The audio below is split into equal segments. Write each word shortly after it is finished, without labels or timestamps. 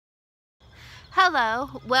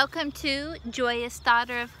Hello, welcome to Joyous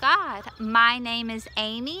Daughter of God. My name is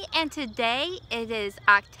Amy and today it is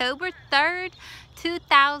October 3rd,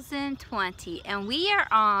 2020 and we are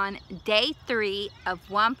on day 3 of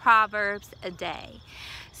 1 Proverbs a day.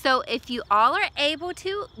 So if you all are able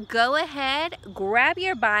to, go ahead, grab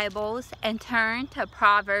your Bibles and turn to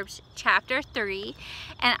Proverbs Chapter 3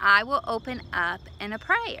 and I will open up in a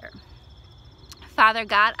prayer. Father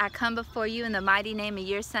God, I come before you in the mighty name of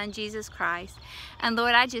your Son, Jesus Christ. And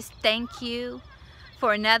Lord, I just thank you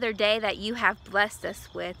for another day that you have blessed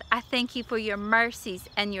us with. I thank you for your mercies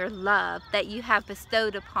and your love that you have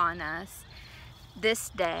bestowed upon us this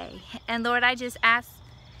day. And Lord, I just ask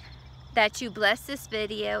that you bless this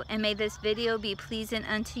video and may this video be pleasing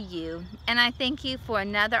unto you. And I thank you for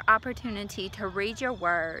another opportunity to read your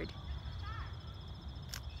word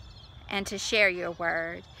and to share your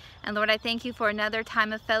word. And Lord, I thank you for another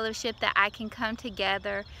time of fellowship that I can come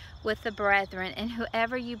together with the brethren and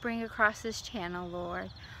whoever you bring across this channel,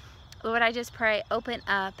 Lord. Lord, I just pray, open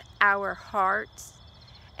up our hearts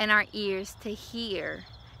and our ears to hear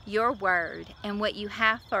your word and what you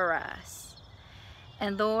have for us.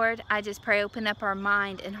 And Lord, I just pray, open up our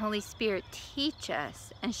mind and Holy Spirit, teach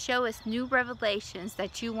us and show us new revelations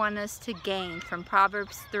that you want us to gain from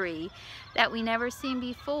Proverbs 3 that we never seen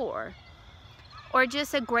before. Or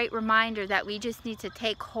just a great reminder that we just need to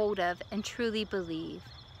take hold of and truly believe.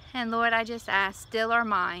 And Lord, I just ask, still our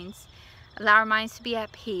minds, allow our minds to be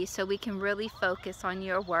at peace so we can really focus on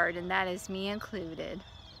your word, and that is me included.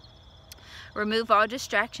 Remove all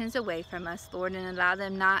distractions away from us, Lord, and allow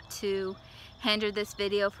them not to hinder this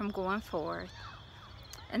video from going forth.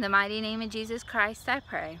 In the mighty name of Jesus Christ, I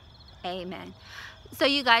pray. Amen. So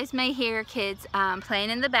you guys may hear kids playing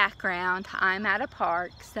in the background. I'm at a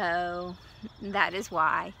park, so that is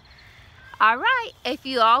why. All right, if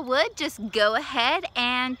you all would, just go ahead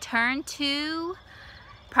and turn to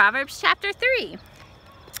Proverbs chapter 3.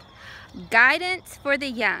 Guidance for the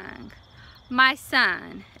young. My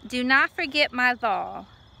son, do not forget my law,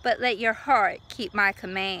 but let your heart keep my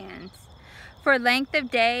commands. For length of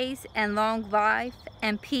days and long life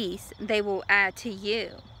and peace they will add to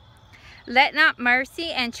you. Let not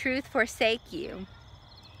mercy and truth forsake you.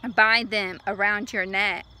 Bind them around your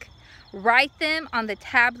neck. Write them on the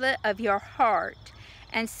tablet of your heart,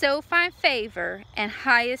 and so find favor and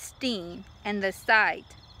high esteem in the sight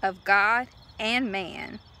of God and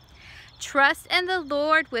man. Trust in the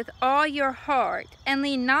Lord with all your heart, and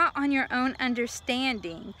lean not on your own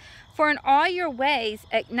understanding. For in all your ways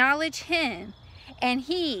acknowledge him, and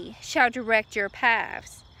he shall direct your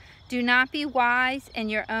paths. Do not be wise in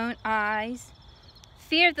your own eyes.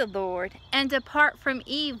 Fear the Lord, and depart from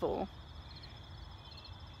evil.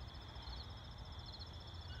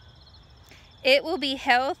 It will be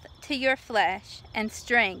health to your flesh and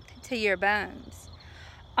strength to your bones.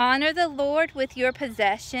 Honor the Lord with your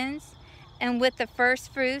possessions and with the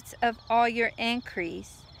first fruits of all your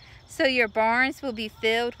increase. So your barns will be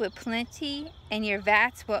filled with plenty and your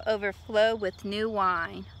vats will overflow with new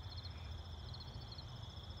wine.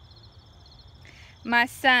 My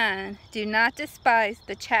son, do not despise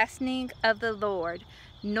the chastening of the Lord,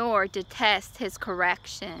 nor detest his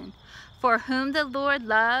correction. For whom the Lord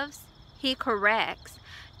loves, he corrects,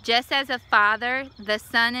 just as a father the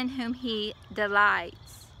son in whom he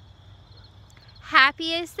delights.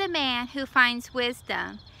 Happy is the man who finds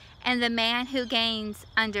wisdom, and the man who gains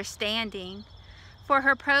understanding. For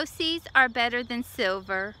her proceeds are better than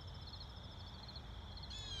silver.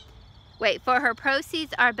 For her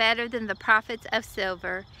proceeds are better than the profits of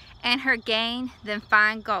silver, and her gain than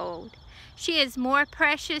fine gold. She is more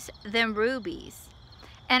precious than rubies.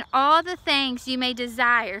 And all the things you may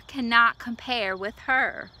desire cannot compare with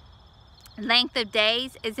her. Length of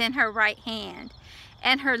days is in her right hand,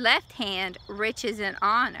 and her left hand riches and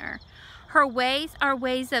honor. Her ways are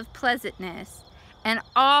ways of pleasantness, and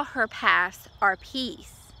all her paths are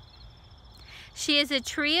peace. She is a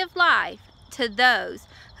tree of life to those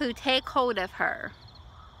who take hold of her,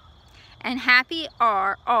 and happy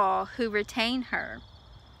are all who retain her.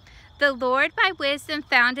 The Lord by wisdom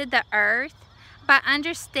founded the earth. By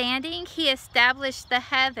understanding he established the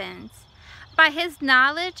heavens. By his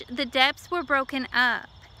knowledge the depths were broken up,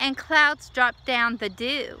 and clouds dropped down the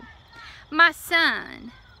dew. My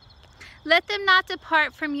son, let them not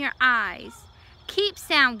depart from your eyes. Keep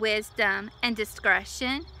sound wisdom and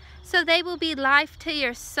discretion, so they will be life to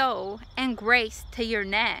your soul and grace to your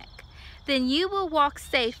neck. Then you will walk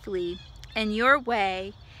safely in your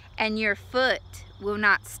way, and your foot will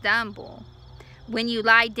not stumble. When you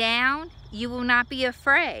lie down, you will not be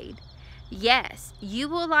afraid. Yes, you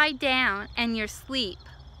will lie down and your sleep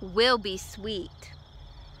will be sweet.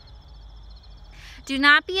 Do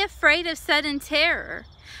not be afraid of sudden terror,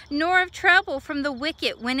 nor of trouble from the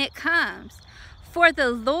wicked when it comes. For the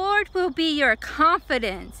Lord will be your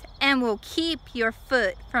confidence and will keep your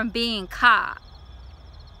foot from being caught.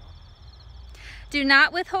 Do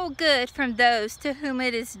not withhold good from those to whom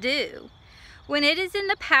it is due, when it is in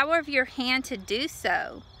the power of your hand to do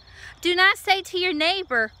so. Do not say to your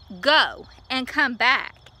neighbor, "Go and come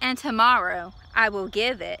back, and tomorrow I will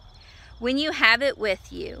give it," when you have it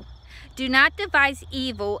with you. Do not devise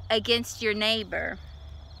evil against your neighbor,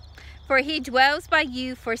 for he dwells by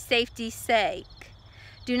you for safety's sake.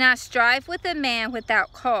 Do not strive with a man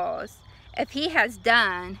without cause, if he has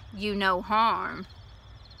done you no harm.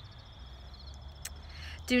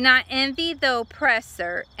 Do not envy the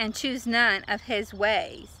oppressor, and choose none of his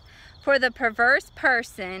ways. For the perverse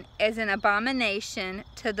person is an abomination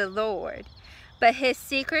to the Lord, but his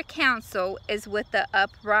secret counsel is with the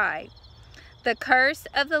upright. The curse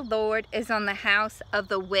of the Lord is on the house of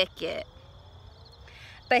the wicked,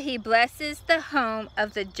 but he blesses the home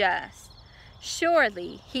of the just.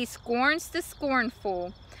 Surely he scorns the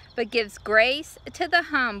scornful, but gives grace to the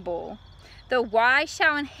humble. The wise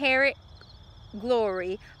shall inherit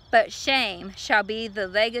glory, but shame shall be the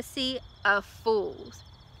legacy of fools.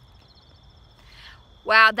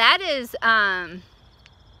 Wow, that is, I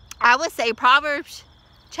would say Proverbs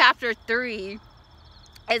Chapter 3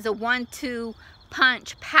 is a 1-2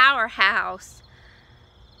 punch powerhouse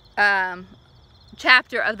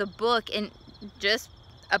chapter of the book, and just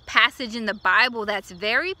a passage in the Bible that's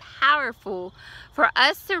very powerful for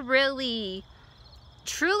us to really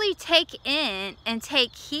truly take in and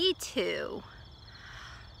take heed to.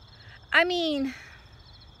 I mean,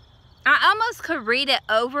 I almost could read it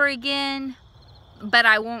over again, but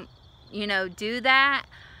I won't, do that.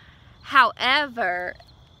 However,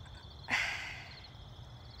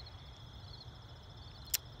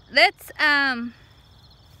 let's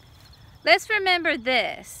remember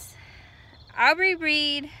this. I'll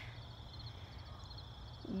reread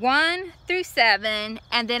 1 through 7,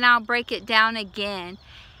 and then I'll break it down again.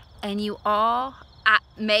 And you all,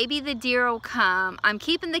 maybe the deer will come. I'm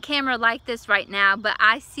keeping the camera like this right now, but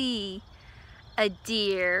I see a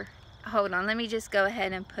deer. Hold on, let me just go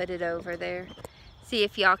ahead and put it over there. See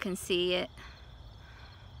if y'all can see it.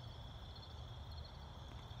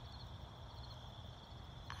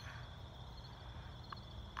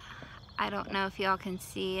 I don't know if y'all can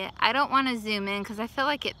see it. I don't want to zoom in because I feel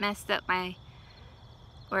like it messed up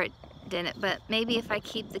or it didn't, but maybe if I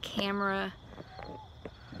keep the camera,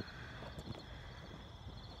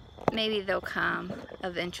 maybe they'll come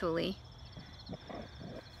eventually.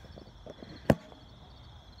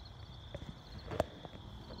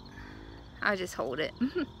 I'll just hold it.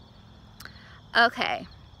 Okay.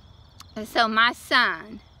 So my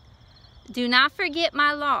son, do not forget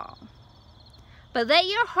my law, but let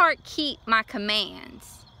your heart keep my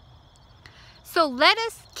commands. So let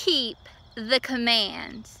us keep the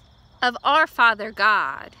commands of our Father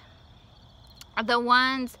God, the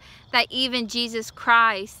ones that even Jesus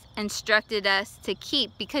Christ instructed us to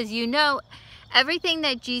keep, because everything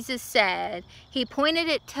that Jesus said, he pointed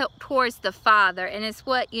it towards the Father, and it's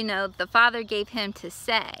what, the Father gave him to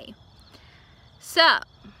say. So,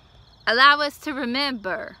 allow us to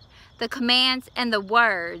remember the commands and the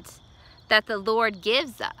words that the Lord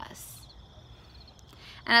gives us,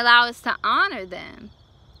 and allow us to honor them.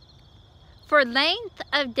 For length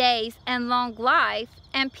of days and long life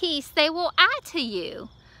and peace they will add to you.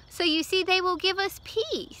 So you see, they will give us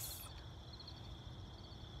peace.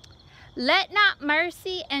 Let not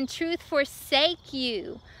mercy and truth forsake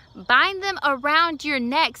you. Bind them around your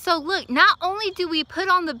neck. So look, not only do we put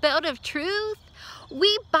on the belt of truth,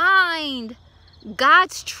 we bind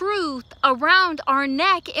God's truth around our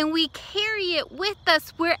neck, and we carry it with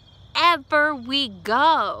us wherever we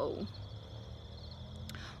go.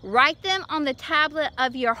 Write them on the tablet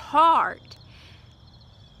of your heart.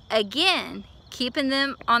 Again, keeping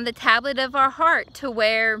them on the tablet of our heart to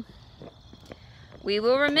where we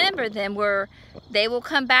will remember them, where they will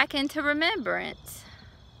come back into remembrance.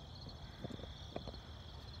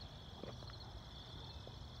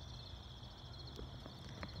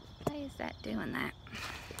 Why is that doing that?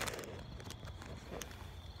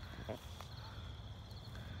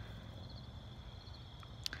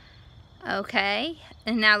 Okay,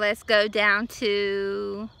 and now let's go down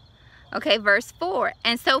to, verse 4.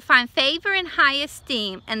 And so find favor and high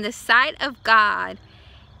esteem in the sight of God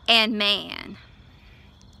and man.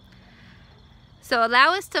 So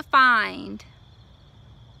allow us to find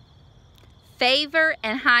favor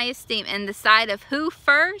and high esteem in the sight of who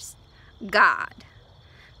first? God.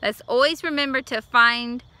 Let's always remember to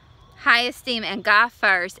find high esteem in God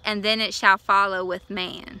first, and then it shall follow with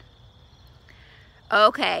man.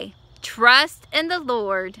 Okay, trust in the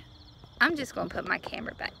Lord. I'm just going to put my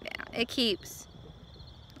camera back down. It keeps,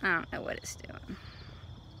 I don't know what it's doing.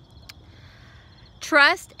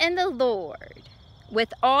 Trust in the Lord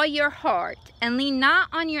with all your heart, and lean not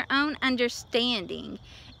on your own understanding.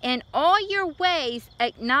 In all your ways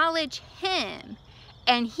acknowledge him,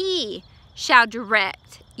 and he shall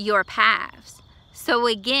direct your paths. So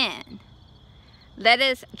again, let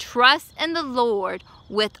us trust in the Lord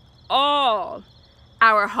with all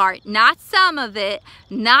our heart. Not some of it,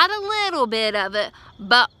 not a little bit of it,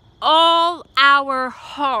 but all our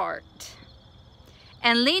heart.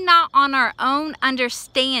 And lean not on our own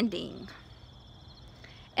understanding.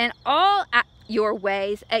 In all your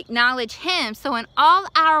ways acknowledge him. So in all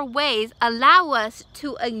our ways, allow us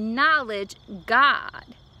to acknowledge God.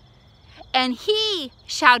 And he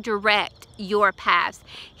shall direct your paths.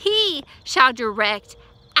 He shall direct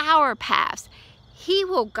our paths. He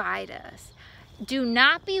will guide us. Do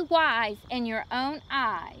not be wise in your own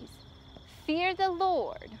eyes. Fear the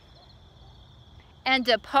Lord and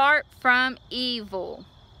depart from evil.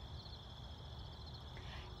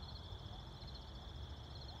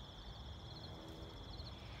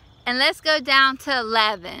 And let's go down to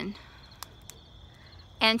 11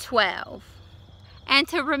 and 12. And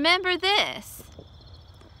to remember this: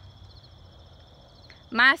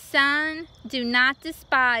 my son, do not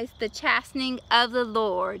despise the chastening of the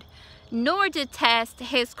Lord, nor detest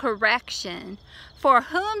his correction. For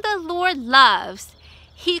whom the Lord loves,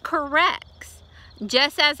 he corrects,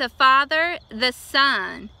 just as a father the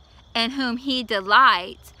son in whom he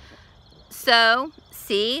delights. So,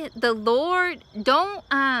 see, the Lord, don't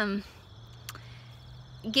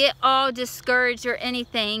get all discouraged or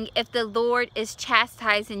anything if the Lord is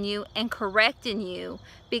chastising you and correcting you,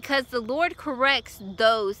 because the Lord corrects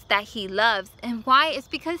those that he loves. And why? It's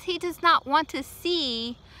because he does not want to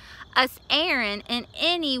see us erring in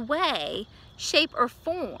any way, shape, or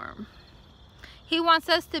form. He wants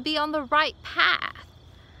us to be on the right path.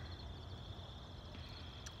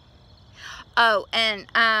 Oh, and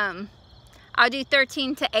I'll do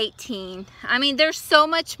 13 to 18. I mean, there's so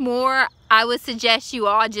much more. I would suggest you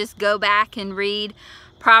all just go back and read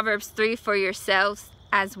Proverbs 3 for yourselves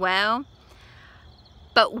as well.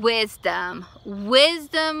 But wisdom,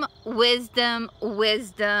 wisdom, wisdom,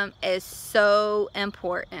 wisdom is so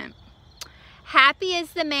important. Happy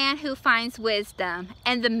is the man who finds wisdom,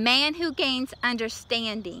 and the man who gains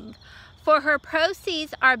understanding. For her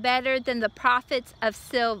proceeds are better than the profits of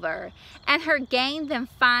silver, and her gain than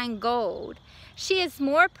fine gold. She is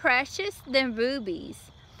more precious than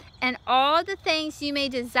rubies, and all the things you may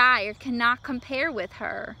desire cannot compare with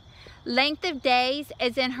her. Length of days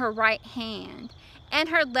is in her right hand, and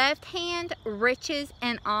her left hand riches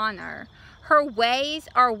and honor. Her ways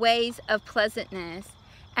are ways of pleasantness,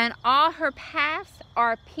 and all her paths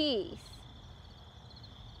are peace.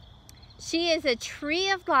 She is a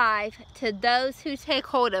tree of life to those who take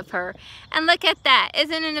hold of her. And look at that.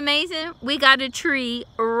 Isn't it amazing? We got a tree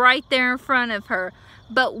right there in front of her.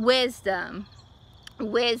 But wisdom,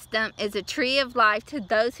 wisdom is a tree of life to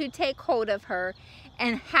those who take hold of her,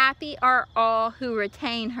 and happy are all who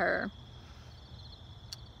retain her.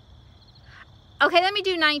 Okay, let me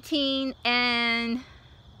do 19 and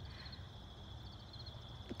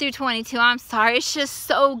through 22. I'm sorry, it's just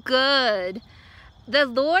so good. The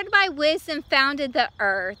Lord by wisdom founded the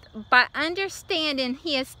earth. By understanding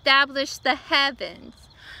he established the heavens.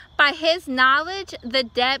 By his knowledge the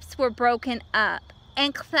depths were broken up,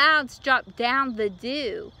 and clouds dropped down the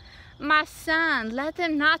dew. My son, let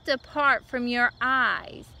them not depart from your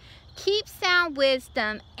eyes. Keep sound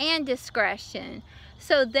wisdom and discretion,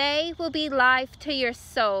 so they will be life to your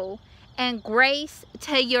soul and grace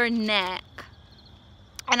to your neck.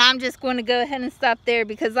 And I'm just going to go ahead and stop there,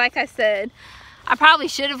 because like I said, I probably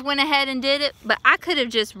should have went ahead and did it, but I could have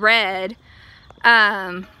just read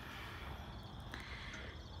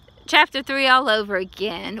chapter 3 all over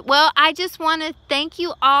again. Well, I just want to thank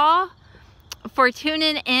you all for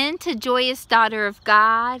tuning in to Joyous Daughter of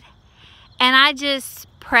God. And I just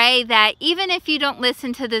pray that even if you don't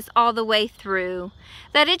listen to this all the way through,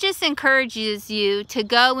 that it just encourages you to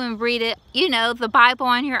go and read it, you know, the Bible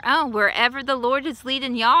on your own, wherever the Lord is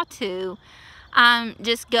leading y'all to.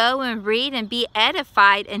 Just go and read and be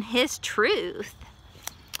edified in his truth.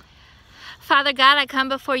 Father God, I come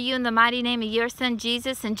before you in the mighty name of your son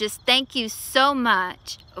Jesus, and just thank you so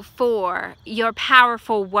much for your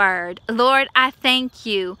powerful word. Lord, I thank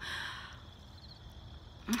you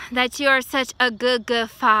that you are such a good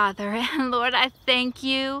Father. And Lord, I thank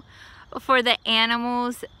you for the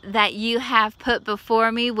animals that you have put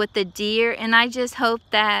before me with the deer. And I just hope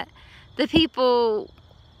that the people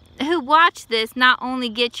who watch this not only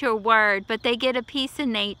get your word, but they get a piece of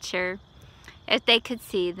nature if they could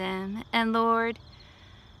see them. And Lord,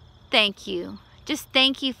 thank you. Just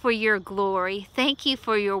thank you for your glory. Thank you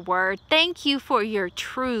for your word. Thank you for your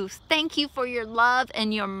truth. Thank you for your love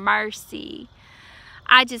and your mercy.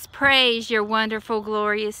 I just praise your wonderful,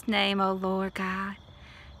 glorious name, oh Lord God.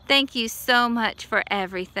 Thank you so much for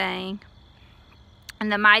everything. In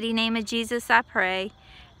the mighty name of Jesus, I pray.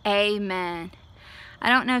 Amen. I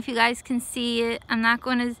don't know if you guys can see it. I'm not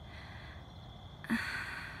going to...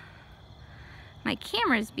 My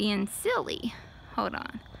camera's being silly. Hold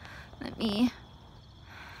on. Let me...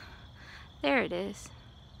 There it is.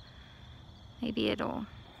 Maybe it'll...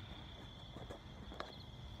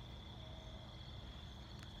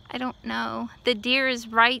 I don't know. The deer is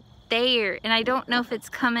right there, and I don't know if it's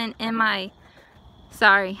coming in my...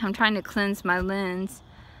 Sorry, I'm trying to cleanse my lens.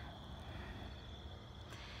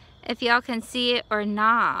 If y'all can see it or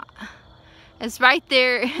not. It's right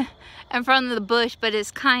there in front of the bush, but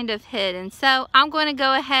it's kind of hidden. So I'm going to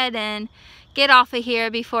go ahead and get off of here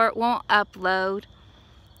before it won't upload.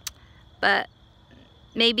 But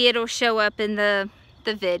maybe it'll show up in the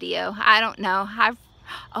video. I don't know.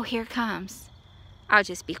 Oh, here it comes. I'll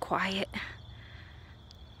just be quiet.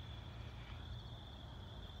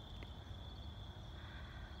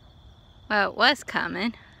 Well, it was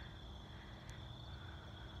coming.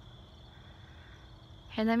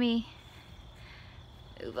 Here, let me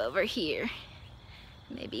move over here.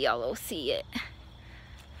 Maybe y'all will see it.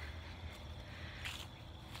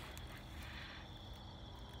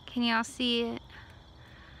 Can y'all see it?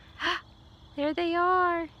 There they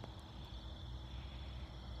are.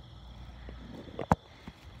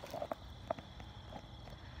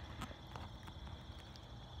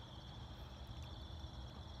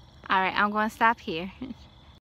 All right, I'm going to stop here.